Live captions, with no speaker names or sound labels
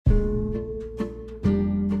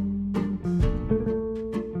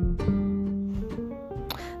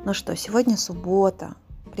Ну что, сегодня суббота,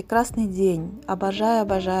 прекрасный день, обожаю,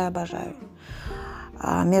 обожаю, обожаю.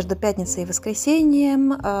 Между пятницей и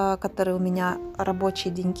воскресеньем, которые у меня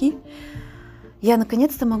рабочие деньки, я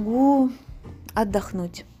наконец-то могу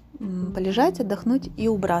отдохнуть, полежать, отдохнуть и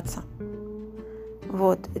убраться.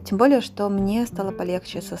 Вот. Тем более, что мне стало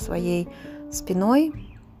полегче со своей спиной.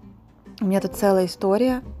 У меня тут целая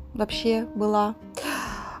история вообще была.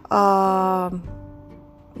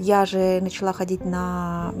 Я же начала ходить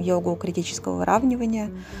на йогу критического выравнивания,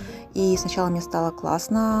 и сначала мне стало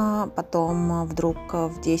классно, потом вдруг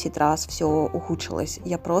в 10 раз все ухудшилось.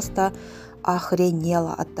 Я просто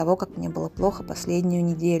охренела от того, как мне было плохо последнюю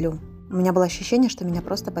неделю. У меня было ощущение, что меня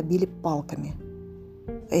просто побили палками.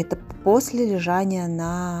 Это после лежания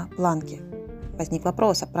на планке. Возник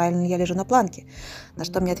вопрос, а правильно ли я лежу на планке? На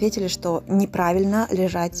что мне ответили, что неправильно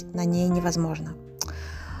лежать на ней невозможно.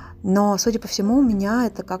 Но, судя по всему, у меня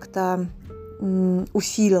это как-то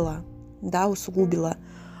усилило, усугубило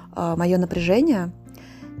мое напряжение.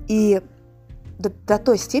 И до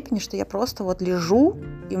той степени, что я просто вот лежу,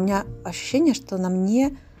 и у меня ощущение, что на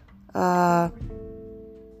мне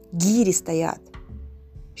гири стоят.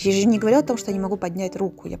 Я же не говорю о том, что я не могу поднять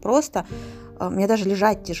руку. Мне даже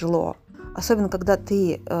лежать тяжело. Особенно, когда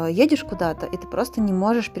ты едешь куда-то, и ты просто не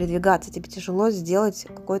можешь передвигаться, тебе тяжело сделать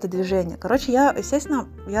какое-то движение. Короче, я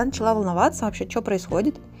начала волноваться вообще, что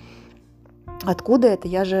происходит, откуда это.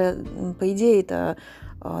 Я же, по идее,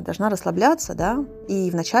 должна расслабляться, да, и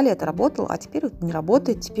вначале это работало, а теперь вот не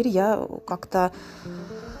работает, теперь я как-то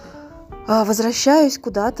возвращаюсь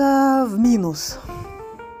куда-то в минус.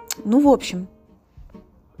 В общем,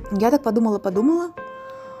 я так подумала,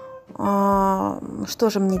 что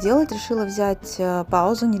же мне делать? Решила взять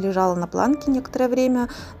паузу, не лежала на планке некоторое время,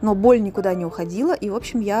 но боль никуда не уходила. И, в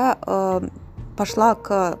общем, я пошла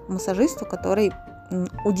к массажисту, который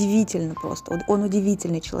удивительно просто. Он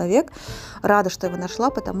удивительный человек. Рада, что его нашла,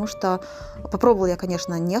 потому что попробовала я,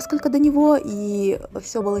 конечно, несколько до него, и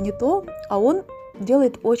все было не то. А он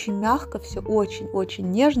делает очень мягко, все очень-очень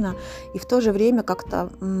нежно, и в то же время как-то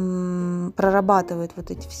прорабатывает вот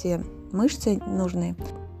эти все мышцы нужные.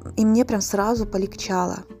 И мне прям сразу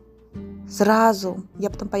полегчало. Сразу. Я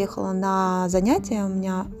потом поехала на занятия. У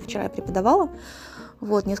меня вчера я преподавала.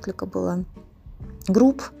 Несколько было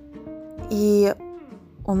групп. И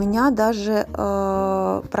у меня даже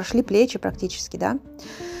прошли плечи практически, да.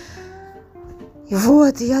 И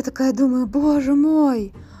я такая думаю, боже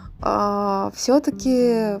мой,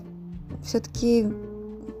 все-таки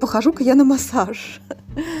похожу-ка я на массаж.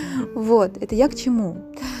 Это я к чему?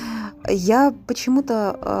 Я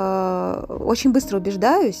почему-то очень быстро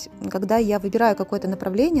убеждаюсь, когда я выбираю какое-то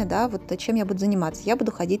направление, чем я буду заниматься. Я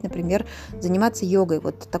буду ходить, например, заниматься йогой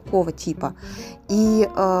такого типа. И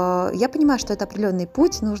я понимаю, что это определенный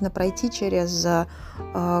путь, нужно пройти через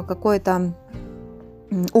какое-то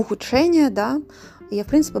ухудшение, да. И я, в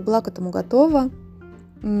принципе, была к этому готова.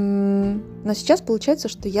 Но сейчас получается,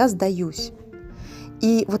 что я сдаюсь.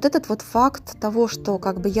 И этот факт того, что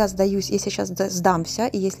я сдаюсь, если я сейчас сдамся,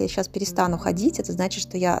 и если я сейчас перестану ходить, это значит,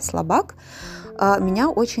 что я слабак, меня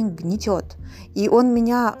очень гнетет. И он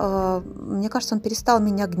мне кажется, он перестал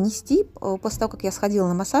меня гнести после того, как я сходила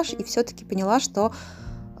на массаж, и все-таки поняла, что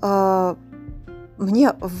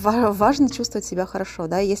мне важно чувствовать себя хорошо,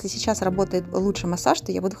 да, если сейчас работает лучше массаж,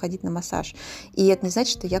 то я буду ходить на массаж, и это не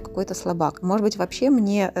значит, что я какой-то слабак. Может быть, вообще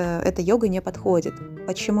мне эта йога не подходит,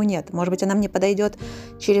 почему нет? Может быть, она мне подойдет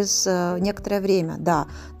через некоторое время, да,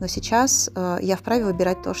 но сейчас я вправе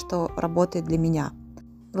выбирать то, что работает для меня.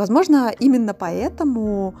 Возможно, именно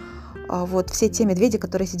поэтому все те медведи,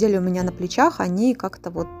 которые сидели у меня на плечах, они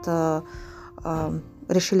как-то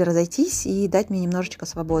решили разойтись и дать мне немножечко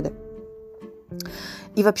свободы.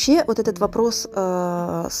 И вообще этот вопрос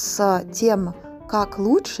с тем, как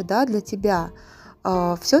лучше, да, для тебя,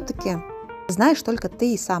 все-таки знаешь только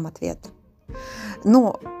ты и сам ответ.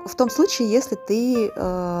 Но в том случае, если ты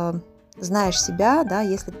знаешь себя, да,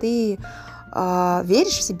 если ты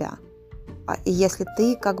веришь в себя, и если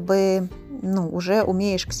ты уже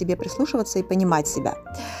умеешь к себе прислушиваться и понимать себя.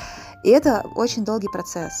 И это очень долгий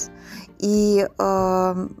процесс. И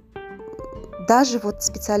даже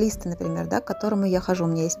специалисты, например, к которому я хожу, у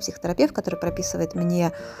меня есть психотерапевт, который прописывает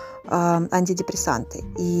мне антидепрессанты.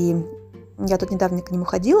 И я тут недавно к нему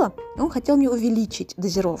ходила, и он хотел мне увеличить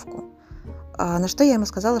дозировку. На что я ему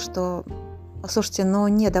сказала, что, слушайте,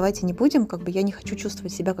 нет, давайте не будем, я не хочу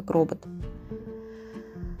чувствовать себя как робот.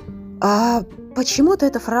 А почему-то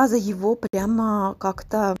эта фраза его прямо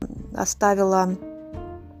как-то оставила...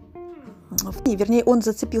 Вернее, он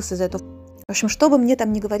зацепился за эту. В общем, что бы мне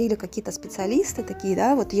там ни говорили какие-то специалисты такие,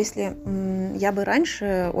 да, если я бы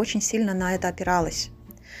раньше очень сильно на это опиралась.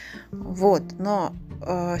 Вот, но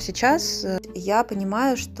сейчас я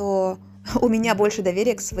понимаю, что у меня больше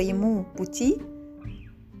доверия к своему пути,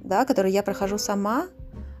 да, который я прохожу сама,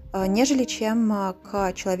 нежели чем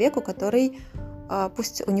к человеку, который,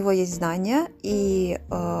 пусть у него есть знания и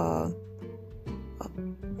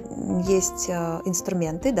есть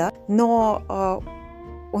инструменты, да, но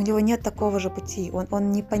у него нет такого же пути,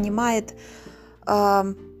 он не понимает,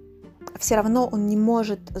 все равно он не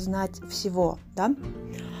может знать всего, да.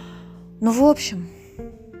 Ну, в общем,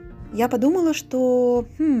 я подумала, что,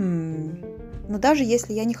 но даже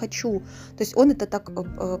если я не хочу, то есть он это так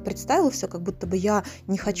представил все, как будто бы я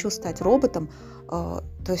не хочу стать роботом, то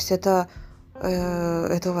есть это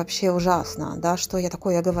вообще ужасно, да, что я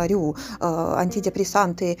такое говорю,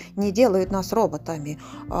 антидепрессанты не делают нас роботами,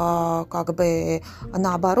 как бы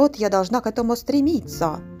наоборот, я должна к этому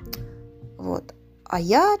стремиться, вот. А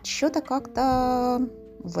я что-то как-то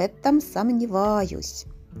в этом сомневаюсь.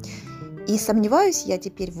 И сомневаюсь я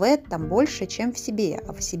теперь в этом больше, чем в себе.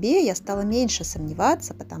 А в себе я стала меньше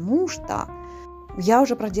сомневаться, потому что я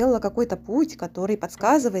уже проделала какой-то путь, который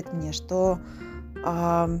подсказывает мне, что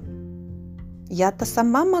я-то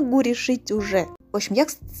сама могу решить уже. В общем, я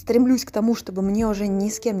стремлюсь к тому, чтобы мне уже ни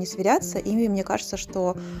с кем не сверяться, и мне кажется,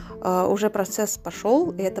 что уже процесс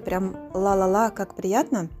пошел, и это прям ла-ла-ла, как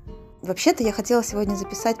приятно. Вообще-то я хотела сегодня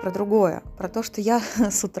записать про другое, про то, что я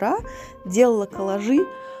с утра делала коллажи,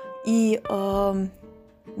 и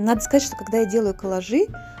надо сказать, что когда я делаю коллажи,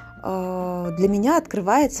 для меня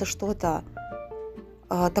открывается что-то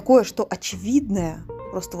такое, что очевидное,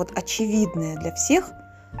 просто вот очевидное для всех,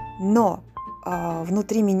 но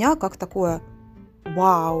внутри меня как такое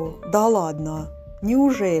 «Вау, да ладно,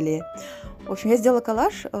 неужели?». В общем, я сделала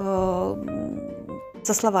коллаж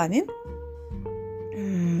со словами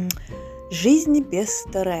 «Жизнь без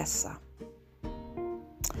стресса».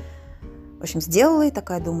 В общем, сделала и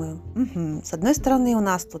такая думаю, с одной стороны у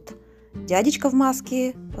нас тут дядечка в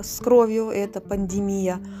маске с кровью, это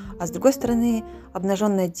пандемия, а с другой стороны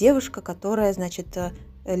обнаженная девушка, которая, значит,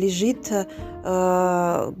 лежит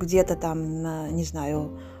где-то там, не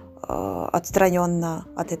знаю, отстраненно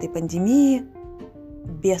от этой пандемии,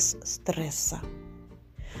 без стресса.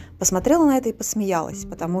 Посмотрела на это и посмеялась,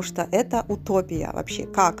 потому что это утопия вообще.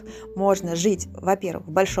 Как можно жить, во-первых,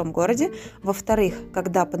 в большом городе, во-вторых,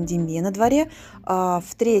 когда пандемия на дворе,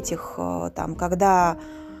 в-третьих, там, когда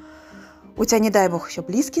у тебя, не дай бог, еще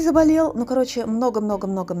близкий заболел, ну, короче,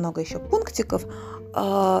 много-много-много-много еще пунктиков,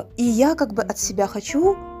 и я как бы от себя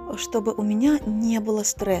хочу, чтобы у меня не было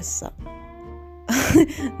стресса.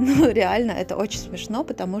 Ну, реально, это очень смешно,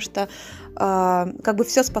 потому что как бы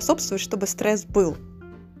все способствует, чтобы стресс был.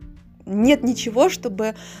 Нет ничего,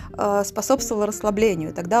 чтобы способствовало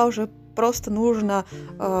расслаблению. Тогда уже просто нужно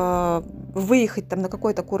выехать там на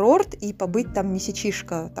какой-то курорт и побыть там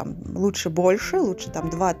месячишко, там лучше больше, лучше там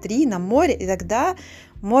 2-3 на море, и тогда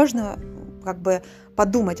можно как бы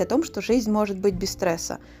подумать о том, что жизнь может быть без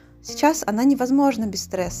стресса. Сейчас она невозможна без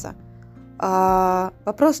стресса.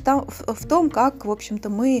 Вопрос в том, как, в общем-то,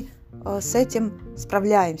 мы с этим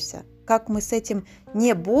справляемся, как мы с этим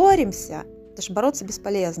не боремся, потому что бороться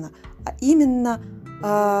бесполезно, а именно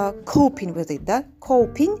coping with it, да,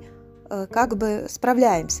 coping, как бы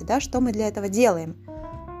справляемся, да, что мы для этого делаем.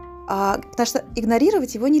 Потому что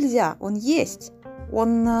игнорировать его нельзя, он есть,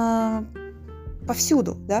 он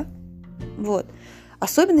повсюду, да, вот.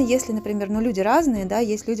 Особенно если, например, люди разные, да,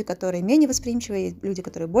 есть люди, которые менее восприимчивы, есть люди,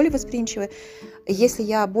 которые более восприимчивы. Если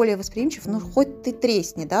я более восприимчив, хоть ты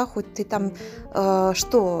тресни, да, хоть ты там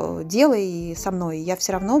что делай со мной, я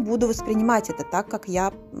все равно буду воспринимать это так, как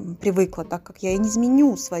я привыкла, так как я и не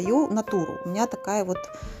изменю свою натуру. У меня такая вот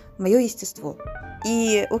мое естество.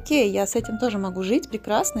 И окей, я с этим тоже могу жить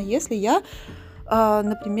прекрасно, если я,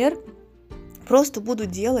 например, просто буду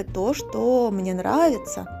делать то, что мне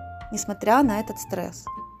нравится, несмотря на этот стресс.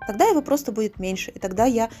 Тогда его просто будет меньше, и тогда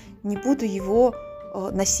я не буду его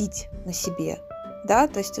носить на себе. Да?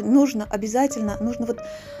 То есть обязательно нужно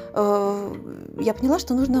я поняла,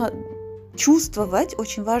 что нужно чувствовать,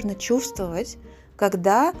 очень важно чувствовать,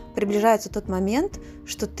 когда приближается тот момент,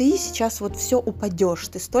 что ты сейчас вот все упадешь,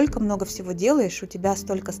 ты столько много всего делаешь, у тебя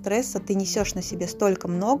столько стресса, ты несешь на себе столько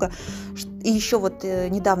много. И еще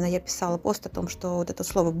недавно я писала пост о том, что вот это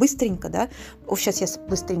слово «быстренько», да, сейчас я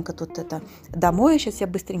быстренько тут домой, сейчас я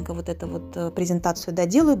быстренько презентацию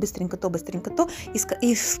доделаю, быстренько то,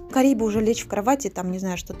 и скорее бы уже лечь в кровати, там, не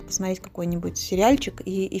знаю, что-то посмотреть, какой-нибудь сериальчик,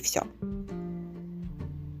 и все.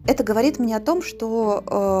 Это говорит мне о том,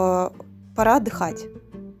 что пора отдыхать.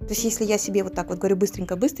 То есть, если я себе вот так вот говорю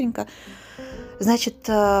быстренько, значит,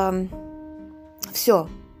 все,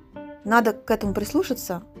 надо к этому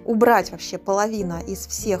прислушаться убрать вообще половину из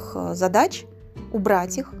всех задач,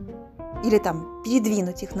 убрать их, или там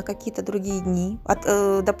передвинуть их на какие-то другие дни.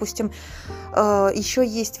 Допустим, еще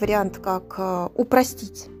есть вариант, как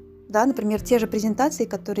упростить. Да? Например, те же презентации,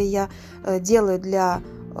 которые я делаю для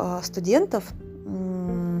студентов,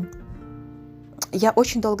 я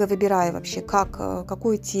очень долго выбираю вообще,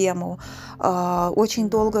 какую тему, очень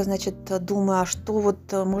долго, значит, думаю, а что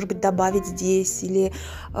вот, может быть, добавить здесь, или,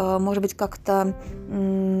 может быть, как-то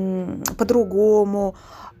по-другому.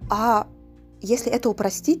 А если это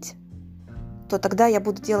упростить, то тогда я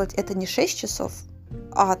буду делать это не 6 часов,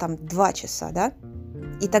 а там 2 часа, да?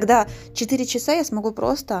 И тогда 4 часа я смогу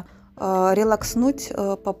просто релакснуть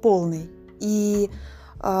по полной. И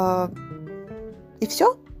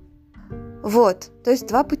все. Вот, то есть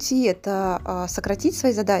 2 пути – это сократить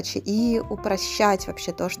свои задачи и упрощать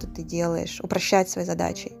вообще то, что ты делаешь, упрощать свои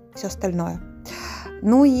задачи, все остальное.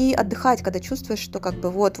 Ну и отдыхать, когда чувствуешь, что как бы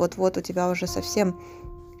вот-вот-вот у тебя уже совсем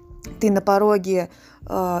ты на пороге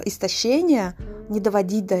истощения, не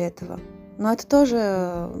доводить до этого. Но это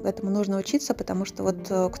тоже, этому нужно учиться, потому что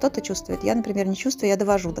вот кто-то чувствует, я, например, не чувствую, я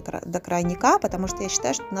довожу до крайника, потому что я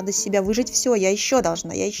считаю, что надо из себя выжить все, я еще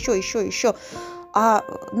должна, я еще. А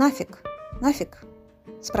нафиг,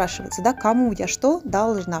 спрашивается, да, кому я что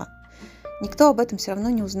должна? Никто об этом все равно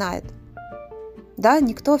не узнает. Да,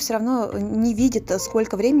 никто все равно не видит,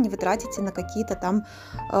 сколько времени вы тратите на какие-то там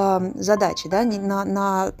задачи, да,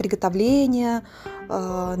 на приготовление,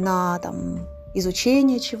 на там,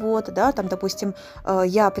 изучение чего-то, да, там, допустим,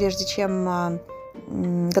 я прежде чем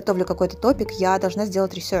готовлю какой-то топик, я должна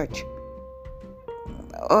сделать research.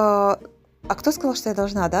 А кто сказал, что я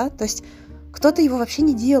должна, да? То есть кто-то его вообще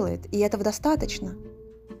не делает, и этого достаточно.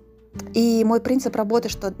 И мой принцип работы,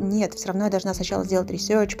 что нет, все равно я должна сначала сделать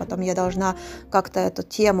research, потом я должна как-то эту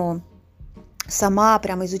тему сама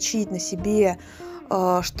прямо изучить на себе,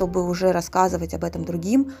 чтобы уже рассказывать об этом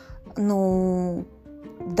другим. Ну,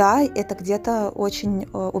 да, это где-то очень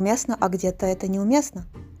уместно, а где-то это неуместно.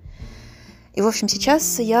 И, в общем,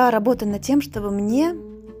 сейчас я работаю над тем, чтобы мне...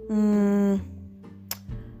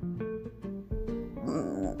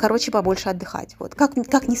 побольше отдыхать. Вот. Как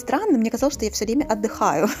ни странно, мне казалось, что я все время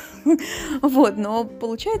отдыхаю. Вот, но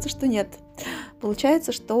получается, что нет.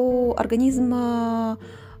 Получается, что организм...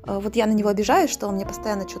 Вот я на него обижаюсь, что он мне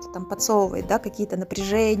постоянно что-то там подсовывает, да, какие-то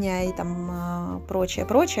напряжения и там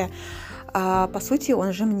прочее. А по сути,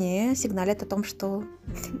 он же мне сигналит о том, что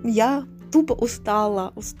я тупо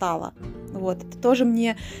устала. Вот. Это тоже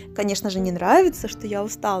мне, конечно же, не нравится, что я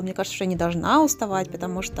устала. Мне кажется, что я не должна уставать,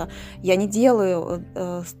 потому что я не делаю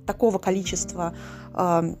такого количества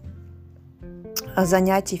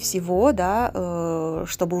занятий всего, да,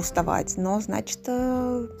 чтобы уставать. Но, значит,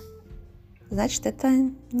 это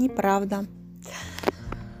неправда.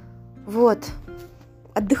 Вот.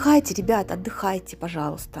 Отдыхайте, ребят, отдыхайте,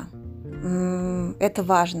 пожалуйста. Это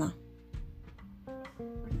важно.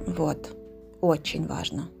 Вот. Очень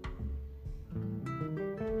важно.